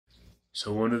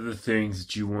So one of the things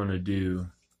that you want to do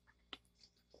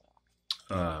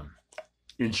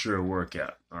ensure a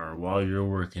workout or while you're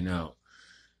working out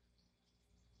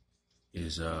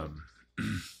is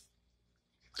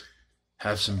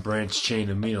have some branched chain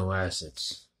amino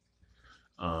acids.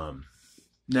 Um,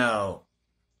 Now,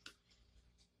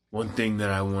 one thing that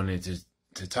I wanted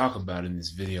to talk about in this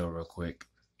video real quick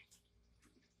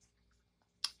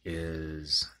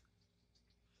is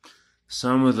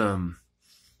some of them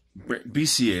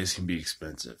BCAAs can be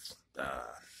expensive.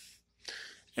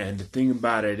 And the thing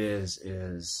about it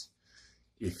is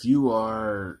if you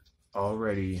are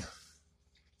already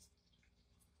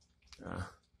uh,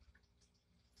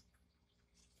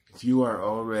 if you are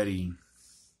already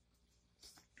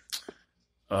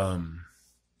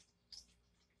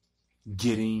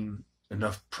getting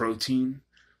enough protein,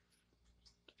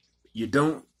 you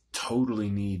don't totally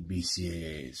need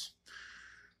BCAAs.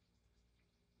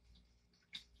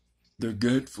 They're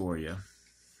good for you,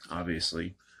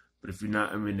 obviously, but if you're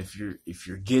not, if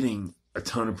you're getting a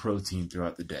ton of protein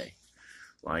throughout the day,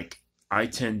 like I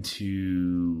tend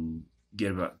to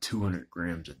get about 200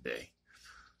 grams a day.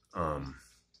 I'm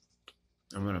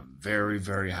on a very,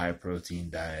 very high protein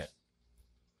diet,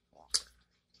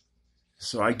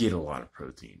 so I get a lot of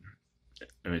protein.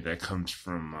 I mean, that comes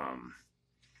from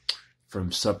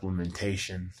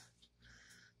supplementation.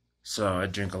 So I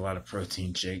drink a lot of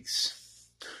protein shakes,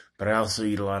 but I also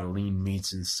eat a lot of lean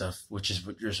meats and stuff, which is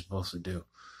what you're supposed to do.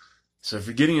 So if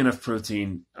you're getting enough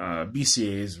protein,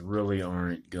 BCAAs really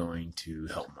aren't going to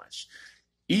help much.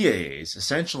 EAAs,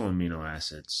 essential amino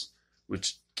acids,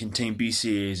 which contain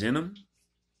BCAAs in them,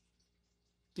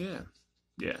 yeah,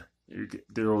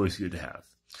 they're always good to have.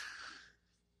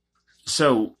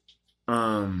 So,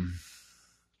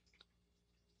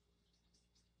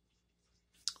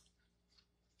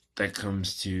 it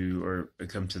comes to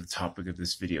the topic of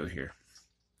this video here.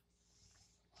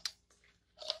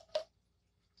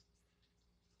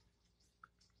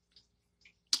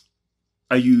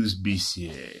 I use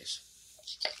BCAAs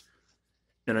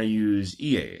and I use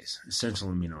EAAs, essential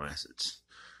amino acids.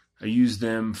 I use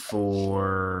them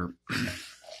for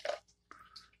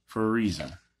a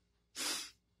reason.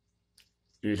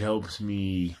 It helps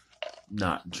me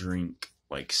not drink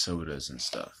like sodas and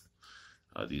stuff.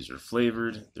 These are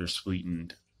flavored, they're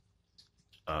sweetened.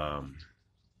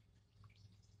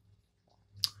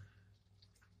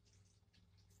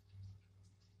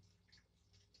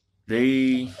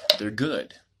 They're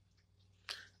good.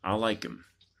 I like them.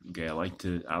 Okay, I like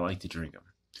to drink them.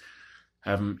 I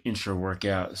have them intra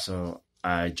workout, so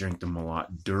I drink them a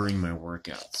lot during my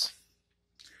workouts.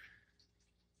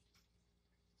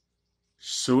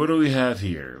 So what do we have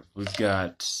here? We've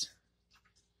got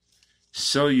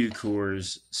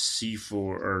Cellucore's C4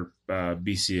 or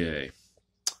BCAA.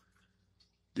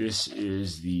 This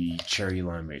is the cherry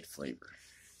limeade flavor.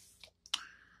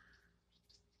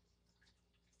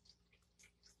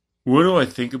 What do I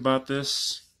think about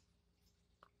this?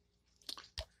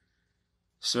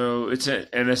 So it's an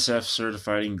NSF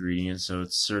certified ingredient, so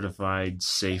it's certified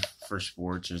safe for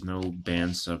sports. There's no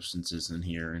banned substances in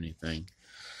here or anything.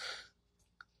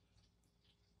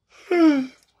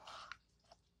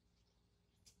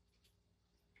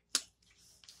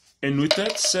 And with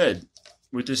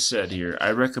this said here,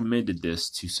 I recommended this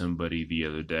to somebody the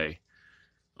other day.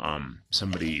 One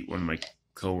of my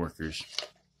coworkers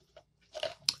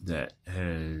that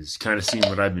has kind of seen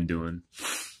what I've been doing,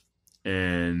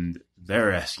 and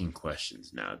they're asking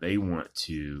questions now. They want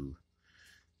to,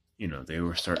 they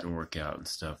were starting to work out and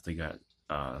stuff. They got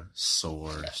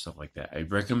sore, stuff like that. I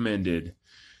recommended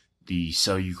the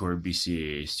Cellucore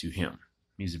BCAAs to him.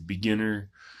 He's a beginner.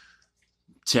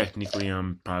 Technically,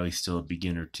 I'm probably still a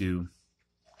beginner too.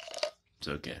 It's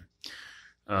okay.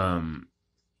 I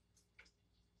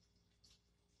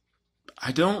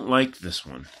don't like this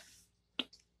one.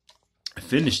 I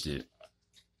finished it.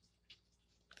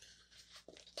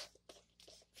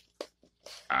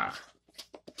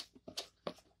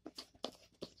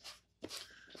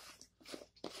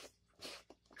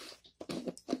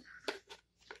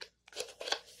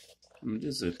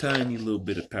 There's a tiny little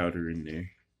bit of powder in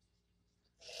there.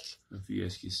 I don't know if you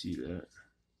guys can see that.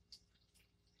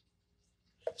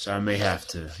 So I may have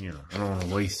to, I don't want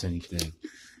to waste anything.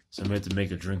 So I may have to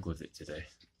make a drink with it today.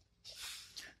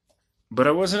 But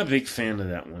I wasn't a big fan of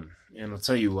that one. And I'll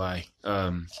tell you why.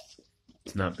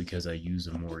 It's not because I use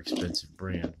a more expensive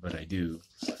brand, but I do.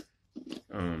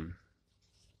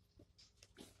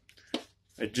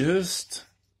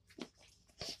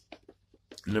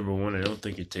 Number one, I don't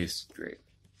think it tastes great.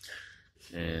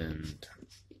 And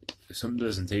if something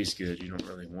doesn't taste good, you don't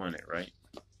really want it, right?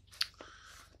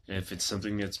 And if it's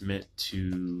something that's meant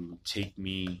to take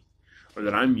me, or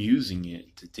that I'm using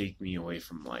it to take me away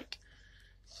from like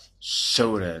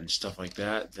soda and stuff like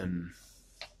that, then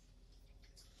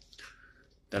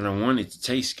I want it to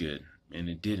taste good, and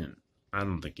it didn't. I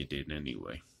don't think it did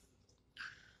anyway.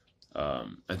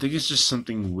 I think it's just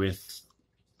something with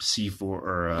C4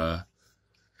 or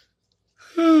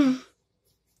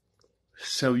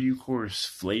Cellucore's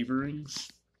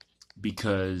flavorings,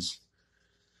 because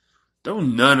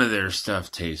don't none of their stuff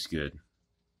taste good.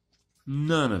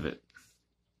 None of it.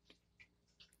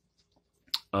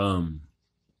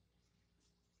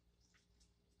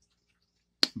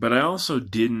 But I also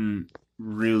didn't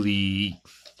really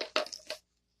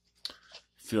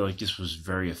feel like this was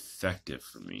very effective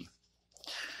for me.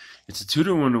 It's a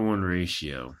 2-to-1-to-1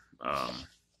 ratio,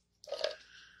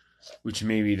 which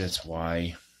maybe that's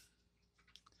why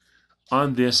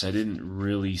on this I didn't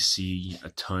really see a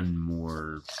ton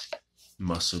more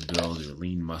muscle build or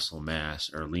lean muscle mass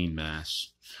or lean mass.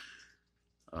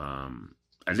 I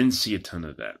didn't see a ton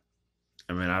of that.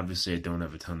 I mean, obviously I don't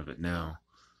have a ton of it now,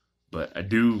 but I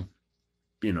do,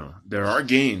 there are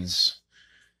gains,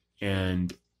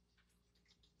 and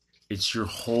it's your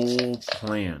whole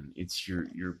plan. It's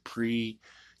your pre,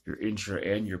 your intra,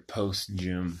 and your post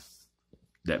gym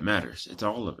that matters. It's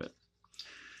all of it.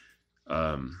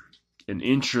 An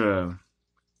intra,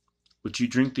 what you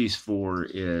drink these for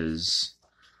is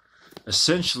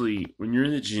essentially when you're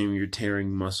in the gym, you're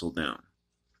tearing muscle down.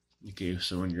 Okay,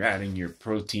 so when you're adding your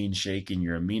protein shake and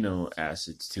your amino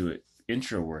acids to it,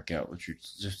 intra workout, what you're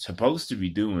supposed to be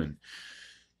doing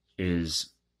is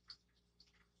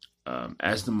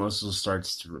as the muscle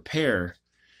starts to repair,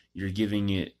 you're giving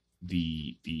it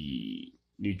the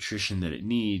nutrition that it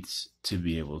needs to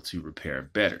be able to repair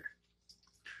better.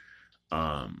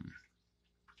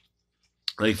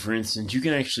 Like for instance, you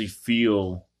can actually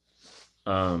feel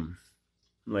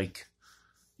like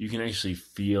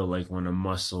when a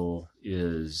muscle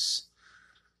is,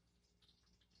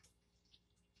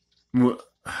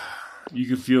 you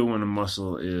can feel when a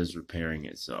muscle is repairing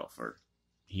itself or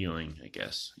healing, I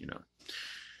guess,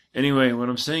 Anyway, what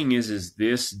I'm saying is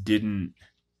this didn't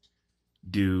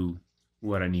do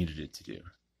what I needed it to do.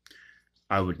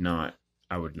 I would not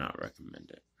recommend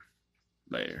it.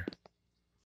 Later.